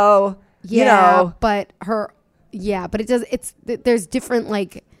 So, but there's different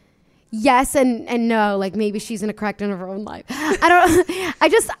like, yes and no, like maybe she's in a crack den of her own life. The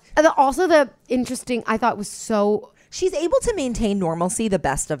interesting, I thought was so... She's able to maintain normalcy the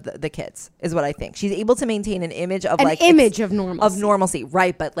best of the kids, is what I think. She's able to maintain an image of normalcy.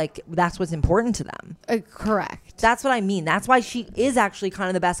 Right, but like that's what's important to them. Correct. That's what I mean. That's why she is actually kind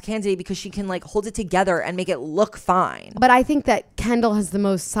of the best candidate, because she can like hold it together and make it look fine. But I think that Kendall has the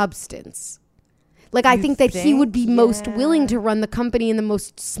most substance. Like, I think that he would be most willing to run the company in the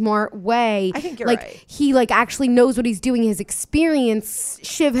most smart way. I think you're like, right. He like actually knows what he's doing. His experience,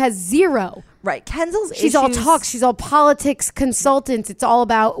 Shiv has zero. Right. Kendall's She's all talk. She's all politics consultants. It's all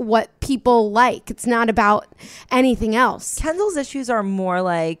about what people like. It's not about anything else. Kendall's issues are more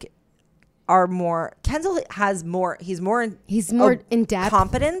Kendall has more, he's more in depth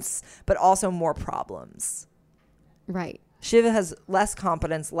competence, but also more problems. Right. Shiva has less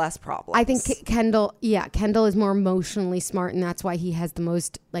competence, less problems. I think Kendall is more emotionally smart, and that's why he has the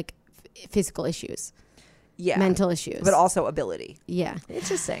most like physical issues, Yeah. mental issues, But also ability. yeah.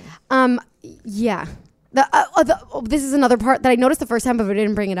 Interesting. Yeah. This is another part that I noticed the first time, but I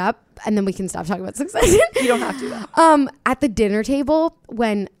didn't bring it up, and then we can stop talking about Succession. You don't have to though. At the dinner table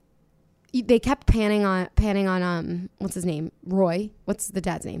when they kept panning on what's his name? Roy. What's the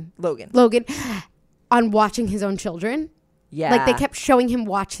dad's name? Logan. On watching his own children. Yeah. Like they kept showing him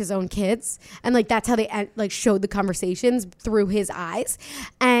watch his own kids, and like that's how they like showed the conversations through his eyes.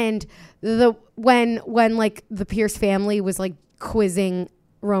 And when like the Pierce family was like quizzing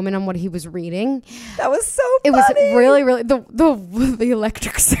Roman on what he was reading, That was so it funny. was really the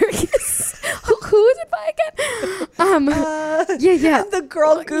Electric Circus. Who is it by again? Yeah. The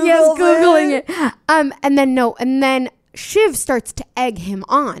girl Googles Yes, Googling it. And then Shiv starts to egg him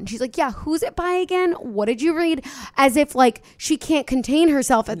on. She's like, yeah, who's it by again? What did you read? As if like she can't contain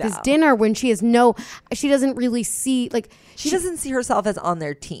herself at this dinner when she doesn't really see, like She doesn't see herself as on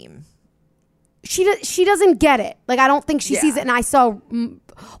their team. she doesn't get it. Like I don't think she sees it. And I saw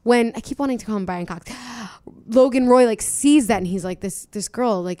when I keep wanting to call him Brian Cox, Logan Roy like sees that and he's like, this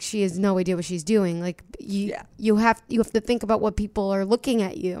girl, like she has no idea what she's doing. Like you have to think about what people are looking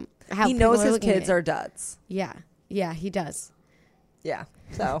at you. How He knows his kids are duds. Yeah, he does. Yeah.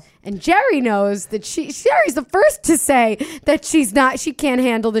 So And Jerry knows that Sherry's the first to say that she can't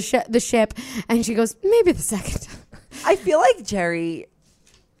handle the ship, and she goes, maybe the second. I feel like Jerry,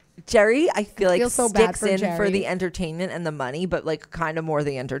 I feel like feel so bad sticks for in Jerry. for the entertainment and the money, but like kind of more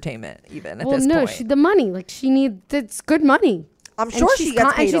the entertainment even at Well, this no, point. the money. Like it's good money. I'm And sure she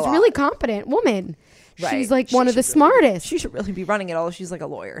gets paid and she's a lot. really competent woman. Right. She's like She one of the should really- smartest. She should really be running it all. She's like a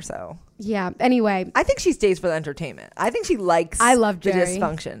lawyer, so Yeah. Anyway, I think she stays for the entertainment. I think she likes. I love the Jerry.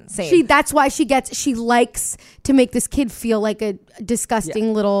 dysfunction. Same. that's why she likes to make this kid feel like a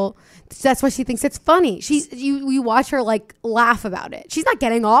disgusting little. That's why she thinks it's funny. You watch her like laugh about it. She's not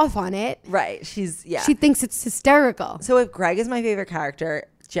getting off on it. right. She Thinks it's hysterical. So if Greg is my favorite character,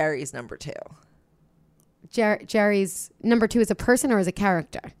 Jerry's number 2. Jerry's number 2 is a person or as a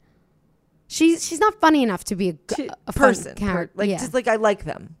character? She's not funny enough to be a Person. character. Just like I like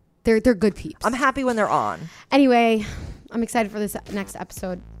them. They're good peeps. I'm happy when they're on. Anyway, I'm excited for this next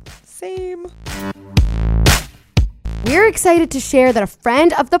episode. Same. We're excited to share that a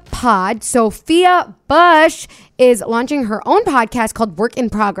friend of the pod, Sophia Bush, is launching her own podcast called Work in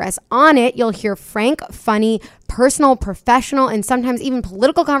Progress. On it, you'll hear frank, funny, personal, professional, and sometimes even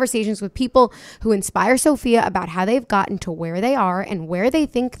political conversations with people who inspire Sophia about how they've gotten to where they are and where they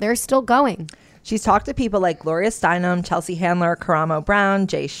think they're still going. She's talked to people like Gloria Steinem, Chelsea Handler, Karamo Brown,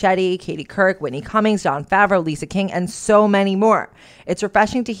 Jay Shetty, Katie Couric, Whitney Cummings, Jon Favreau, Lisa King, and so many more. It's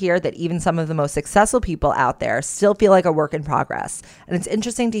refreshing to hear that even some of the most successful people out there still feel like a work in progress. And it's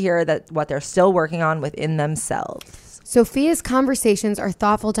interesting to hear that what they're still working on within themselves. Sophia's conversations are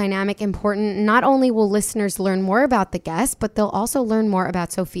thoughtful, dynamic, important. Not only will listeners learn more about the guests, but they'll also learn more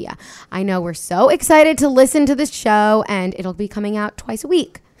about Sophia. I know we're so excited to listen to this show, and it'll be coming out twice a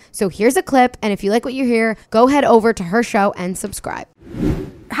week. So here's a clip, and if you like what you hear, go head over to her show and subscribe.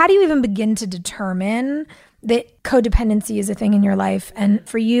 How do you even begin to determine that codependency is a thing in your life? And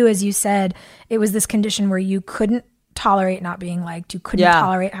for you, as you said, it was this condition where you couldn't tolerate not being liked. You couldn't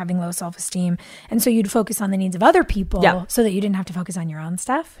tolerate having low self-esteem. And so you'd focus on the needs of other people so that you didn't have to focus on your own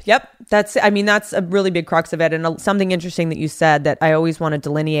stuff. Yep. That's a really big crux of it. And something interesting that you said that I always want to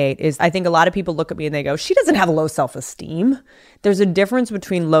delineate is I think a lot of people look at me and they go, she doesn't have low self-esteem. There's a difference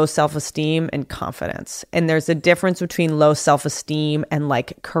between low self-esteem and confidence. And there's a difference between low self-esteem and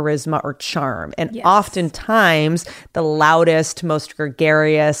like charisma or charm. And oftentimes the loudest, most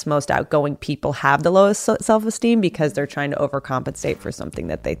gregarious, most outgoing people have the lowest self-esteem because they're trying to overcompensate for something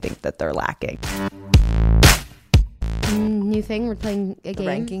that they think that they're lacking. New thing, we're playing a game. The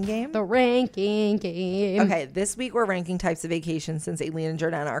ranking game? The ranking game. Okay, this week we're ranking types of vacations since Aileen and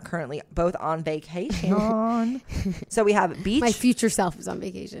Jordana are currently both on vacation. So we have beach. My future self is on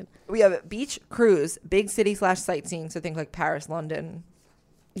vacation. We have beach, cruise, big city / sightseeing. So think like Paris, London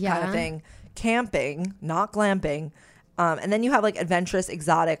kind of thing. Camping, not glamping. And then you have like adventurous,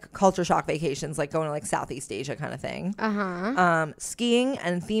 exotic, culture shock vacations, like going to like Southeast Asia kind of thing. Skiing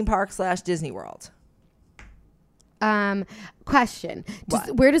and theme park / Disney World. Question.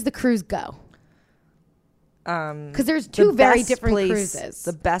 Where does the cruise go? Because there's two The very best different place- cruises.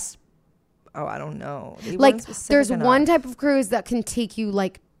 The best. Oh, I don't know. They Like weren't specific there's enough. one type of cruise that can take you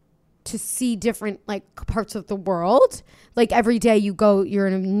like to see different like parts of the world. Like every day you're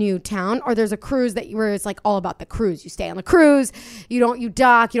in a new town, or there's a cruise where it's like all about the cruise. You stay on the cruise, you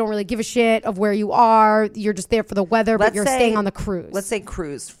dock, you don't really give a shit of where you are. You're just there for the weather, but you're staying on the cruise. Let's say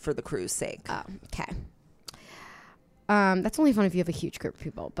cruise for the cruise sake. Oh, okay. That's only fun if you have a huge group of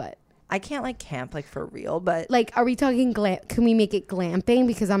people, but I can't like camp like for real, but Like, are we talking can we make it glamping?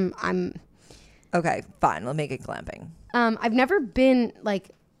 Because I'm okay, fine. We'll make it glamping. I've never been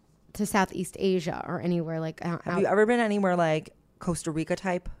like to Southeast Asia or anywhere like out. Have you ever been anywhere like Costa Rica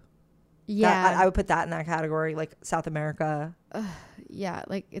type? Yeah. I would put that in that category, like South America. Yeah,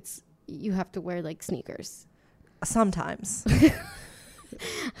 like you have to wear like sneakers. Sometimes.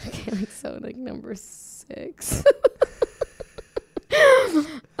 Okay, like so like number 6.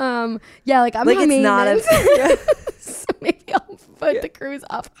 Yeah, like I'm like not it's not a so maybe I'll put the cruise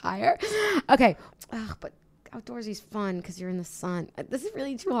up higher. Okay. But outdoorsy is fun because you're in the sun. This is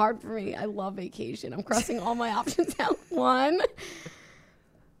really too hard for me. I love vacation. I'm crossing all my options out. 1.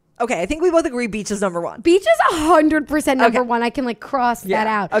 Okay, I think we both agree beach is number 1. Beach is 100% number Okay. 1. I can like cross that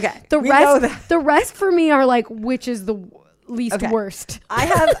out. Okay. The We know that. rest, the rest for me are like which is the least Okay. worst. I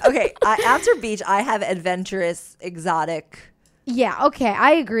have after beach, I have adventurous, exotic Yeah. Okay.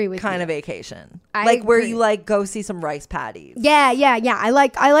 I agree with kind you. of vacation, I like where agree. you like go see some rice paddies, Yeah. I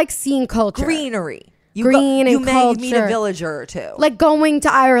like seeing culture. greenery. You Green you and may meet a culture. villager or two, Like going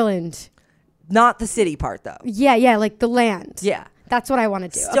to Ireland. not the city part though. Yeah. Like the land. Yeah. That's what I want to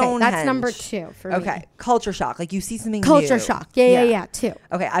do. Okay, Stonehenge. that's number 2 for me. Okay, culture shock. Like you see something Culture new. shock. Yeah. 2.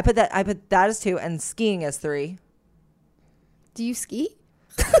 Okay, I put that as 2 and skiing as 3. Do you ski?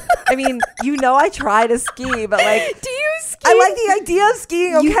 I mean, I try to ski, but like Do you ski? I like the idea of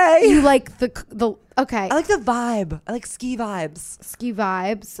skiing, okay? You like the okay. I like the vibe. I like ski vibes. Ski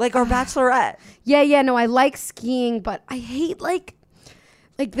vibes. Like our bachelorette. Yeah, no, I like skiing, but I hate like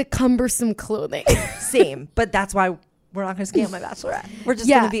the cumbersome clothing. Same, but that's why we're not going to ski on my bachelorette. We're just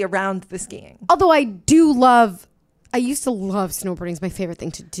Yeah. going to be around the skiing. Although I used to love snowboarding. It's my favorite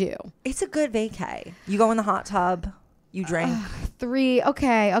thing to do. It's a good vacay. You go in the hot tub, you drink. 3.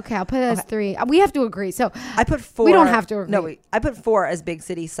 Okay, I'll put it as 3. We have to agree. So I put 4. We don't have to agree. No, wait. I put 4 as big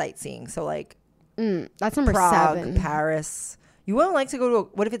city sightseeing. So like that's number Prague, 7. Paris. You wouldn't like to go to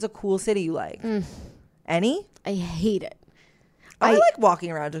what if it's a cool city you like? Any? I hate it. I like walking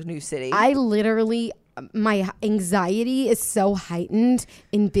around a new city. I literally, my anxiety is so heightened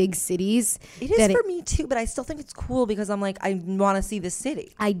in big cities. It is for me too, but I still think it's cool because I'm like, I want to see the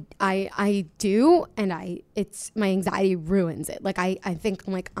city. I do, and it's my anxiety ruins it. Like I think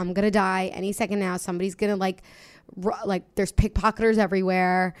I'm gonna die any second now. Somebody's gonna like there's pickpocketers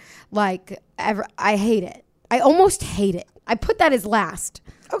everywhere. I hate it. I almost hate it. I put that as last.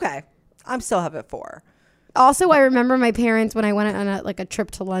 Okay, I'm still have it 4. Also, I remember my parents when I went on a trip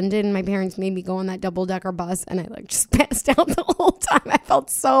to London. My parents made me go on that double-decker bus, and I just passed out the whole time. I felt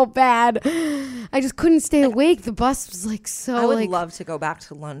so bad. I just couldn't stay awake. The bus was so. I would love to go back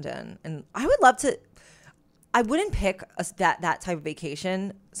to London, and I would love to. I wouldn't pick that type of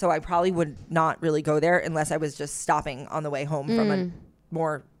vacation, so I probably would not really go there unless I was just stopping on the way home from a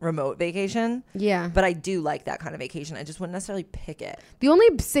more remote vacation. Yeah, but I do like that kind of vacation. I just wouldn't necessarily pick it. The only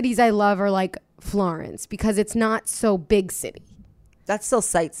cities I love are like Florence because it's not so big city. That's still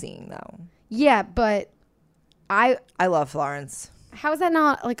sightseeing though. Yeah, but I love Florence. How is that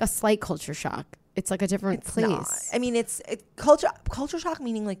not like a slight culture shock? It's like a different place. Not. I mean, it's culture shock,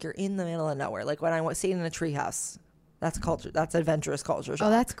 meaning like you're in the middle of nowhere. Like when I stayed in a treehouse, that's culture. That's adventurous culture shock. Oh,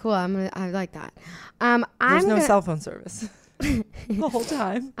 that's cool. I like that. There's no cell phone service the whole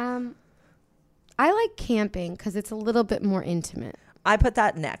time. I like camping because it's a little bit more intimate. I put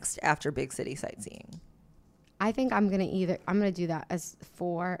that next after big city sightseeing. I think I'm gonna do that as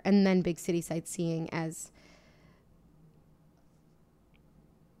 4, and then big city sightseeing as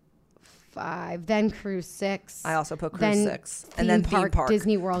 5. Then cruise 6. I also put cruise then 6, and then theme park.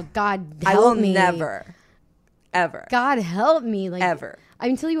 Disney World. God help me. I will never, ever. God help me. Like ever.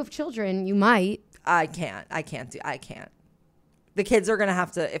 Until you have children, you might. I can't. The kids are gonna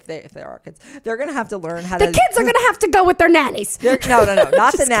have to, if there are kids, they're gonna have to learn how to. The kids are gonna have to go with their nannies. No,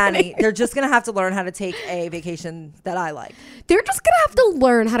 not the nanny. They're just gonna have to learn how to take a vacation that I like. They're just gonna have to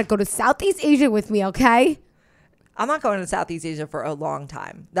learn how to go to Southeast Asia with me, okay? I'm not going to Southeast Asia for a long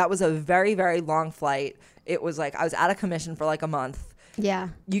time. That was a very, very long flight. It was like I was out of commission for like a month. Yeah.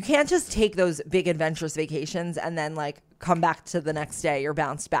 You can't just take those big adventurous vacations and then like come back to the next day or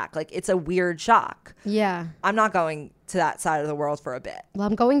bounce back. Like it's a weird shock. Yeah. I'm not going to that side of the world for a bit. Well,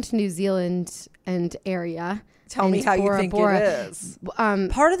 I'm going to New Zealand and area. Tell me how Bora you think Bora. it is.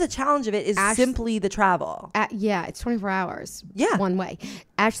 Part of the challenge of it is simply the travel. Yeah, it's 24 hours. Yeah. One way.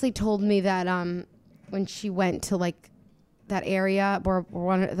 Ashley told me that when she went to like that area or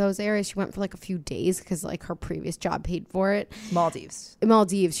one of those areas, she went for like a few days because like her previous job paid for it. Maldives.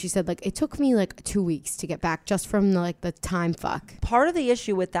 She said like it took me like 2 weeks to get back just from the time fuck. Part of the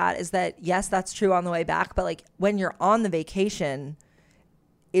issue with that is that yes, that's true on the way back, but like when you're on the vacation,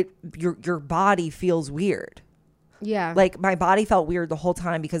 your body feels weird. Yeah. Like my body felt weird the whole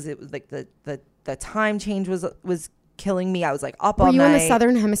time because it was like the time change was killing me. I was like up all night. Were you in the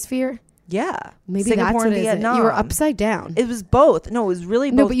southern hemisphere? Yeah. Maybe Singapore that's what and it is. Vietnam. You were upside down. It was both. No, it was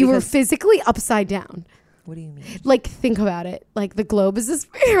really both. No, but you were because- physically upside down. What do you mean? Like, think about it. Like, the globe is a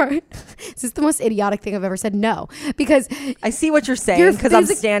sphere. Is this the most idiotic thing I've ever said? No. Because I see what you're saying You're because I'm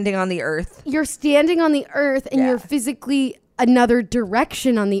physic- standing on the earth. you're standing on the earth and Yeah. you're physically another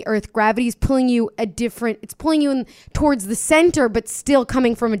direction on the earth. Gravity's pulling you it's pulling you in towards the center, but still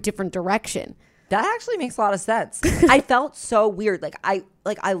coming from a different direction. That actually makes a lot of sense. I felt so weird. Like I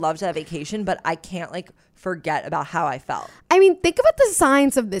loved that vacation, but I can't like forget about how I felt. I mean, think about the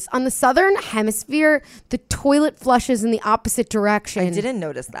science of this. On the southern hemisphere, the toilet flushes in the opposite direction. I didn't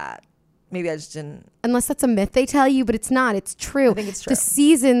notice that. Maybe I just didn't. Unless that's a myth they tell you, but it's not. It's true. I think it's true. The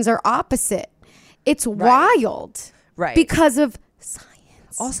seasons are opposite. It's wild. Right. Because of science.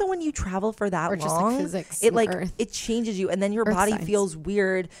 Also, when you travel for that Or just, like, long, physics it and like Earth. it changes you, and then your Earth body science. feels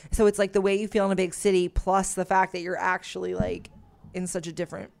weird. So it's like the way you feel in a big city, plus the fact that you're actually like in such a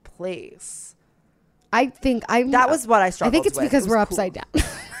different place. I think That was what I struggled I think it's with. because It was we're cool. upside down.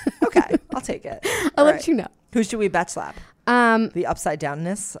 Okay, I'll take it. I'll All let right. you know. Who should we bet slap? The upside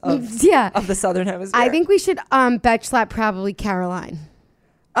downness of Yeah. of the southern hemisphere. I think we should bet slap probably Caroline.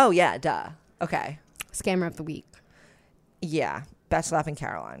 Oh yeah, duh. Okay. Scammer of the week. Yeah, bet slapping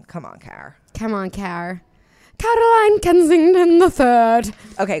Caroline. Come on, Car. Come on, Car. Caroline Kensington the third.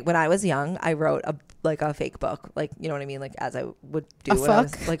 Okay, when I was young, I wrote a fake book, like, you know what I mean, like as I would do A when I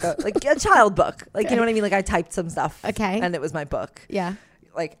was fuck? like a child book, like you know what I mean, like I typed some stuff, Okay. and it was my book, Yeah.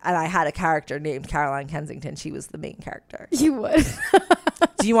 like, and I had a character named Caroline Kensington. She was the main character. You would.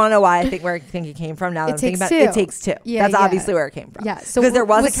 Do you want to know why I think it came from? Now that It I'm thinking Takes about it, Two. it takes two. Yeah, That's yeah. obviously where it came from. Yeah, so because there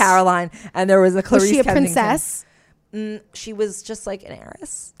was was- a Caroline and there was a Clarice Was she a Kensington. princess? She was just like an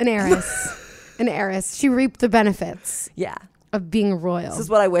heiress. An heiress. An heiress. She reaped the benefits Yeah. of being royal. This is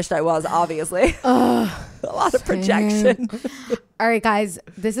what I wished I was, obviously. A lot of projection. All right, guys.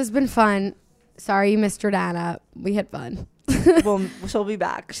 This has been fun. Sorry you missed Jordana. We had fun. Well, she'll be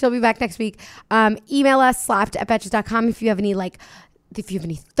back. She'll be back next week. Email us, slapped@betches.com if you have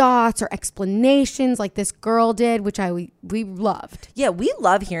any thoughts or explanations like this girl did, which we loved. Yeah, we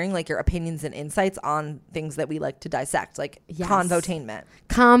love hearing like your opinions and insights on things that we like to dissect, like Yes. convotainment.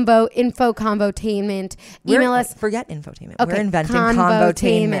 Convotainment. Email us. Forget infotainment. Okay, We're inventing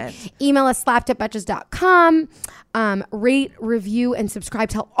convotainment. Email us, slapped@betches.com. Rate, review, and subscribe.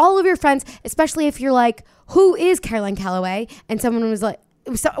 Tell all of your friends, especially if you're like, who is Caroline Calloway? And someone was like,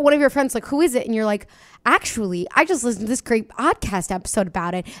 one of your friends like, who is it? And you're like, actually, I just listened to this great podcast episode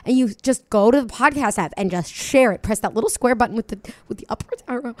about it. And you just go to the podcast app and just share it. Press that little square button with the upwards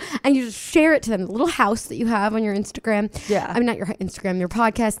arrow, and you just share it to them. The little house that you have on your Instagram. Yeah. I mean, not your Instagram, your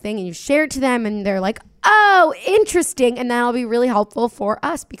podcast thing, and you share it to them, and they're like, oh, interesting. And that'll be really helpful for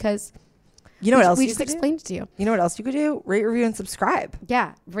us because You know what else we you just could do? explained to you. You know what else you could do? Rate, review, and subscribe.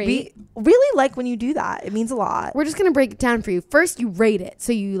 Yeah. We really like when you do that. It means a lot. We're just going to break it down for you. First, you rate it.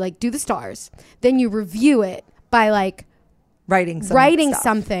 So you like do the stars. Then you review it by like Writing stuff.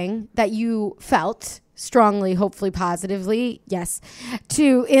 something that you felt strongly, hopefully positively, yes,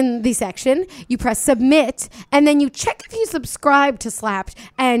 to in the section. You press submit, and then you check if you subscribe to Slapped.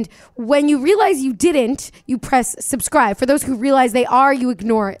 And when you realize you didn't, you press subscribe. For those who realize they are, you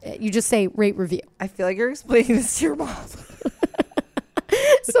ignore it. You just say rate, review. I feel like you're explaining this to your mom.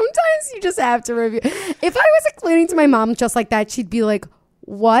 Sometimes you just have to review. If I was explaining to my mom just like that, she'd be like,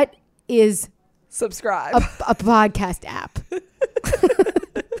 what is Subscribe. a podcast app?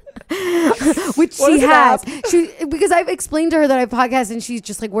 Which What she is an has. app? Because I've explained to her that I podcast, and she's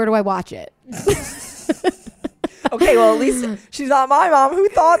just like, where do I watch it? Okay, well, at least she's not my mom who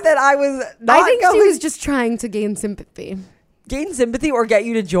thought that I was not I think going she was just trying to gain sympathy. gain sympathy or get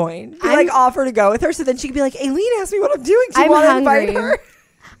you to join. I'm- Like offer to go with her so then she could be like, Aileen asked me what I'm doing. Do you I'm want to invite hungry.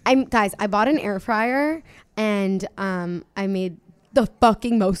 her? Guys, I bought an air fryer, and I made the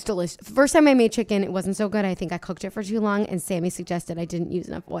fucking most delicious. First time I made chicken, it wasn't so good. I think I cooked it for too long, and Sammy suggested I didn't use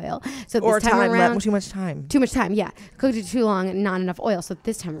enough oil. So Or this time around, too much time. too much time, yeah. Cooked it too long and not enough oil. So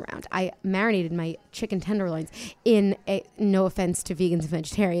this time around, I marinated my chicken tenderloins in no offense to vegans and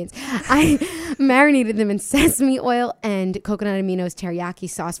vegetarians, I marinated them in sesame oil and coconut aminos teriyaki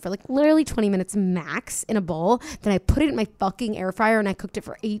sauce for like literally 20 minutes max in a bowl. Then I put it in my fucking air fryer and I cooked it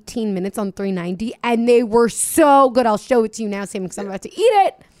for 18 minutes on 390, and they were so good. I'll show it to you now, Sam, because I'm about to eat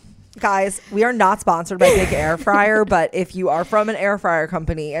it. Guys, we are not sponsored by Big Air Fryer, but if you are from an air fryer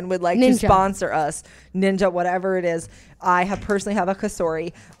company and would like to sponsor us, Ninja, whatever it is, I personally have a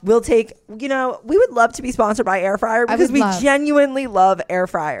Cosori. We'll take, we would love to be sponsored by air fryer because we genuinely love air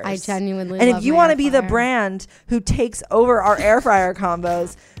fryers. I genuinely love And if you want to be the brand who takes over our air fryer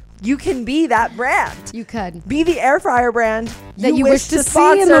combos, you can be that brand. You could. Be the air fryer brand that you wish to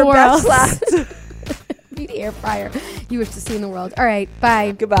see in the world. Be the air fryer you wish to see in the world. All right.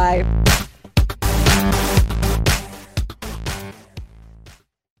 Bye. Goodbye.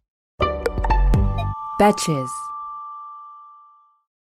 Betches.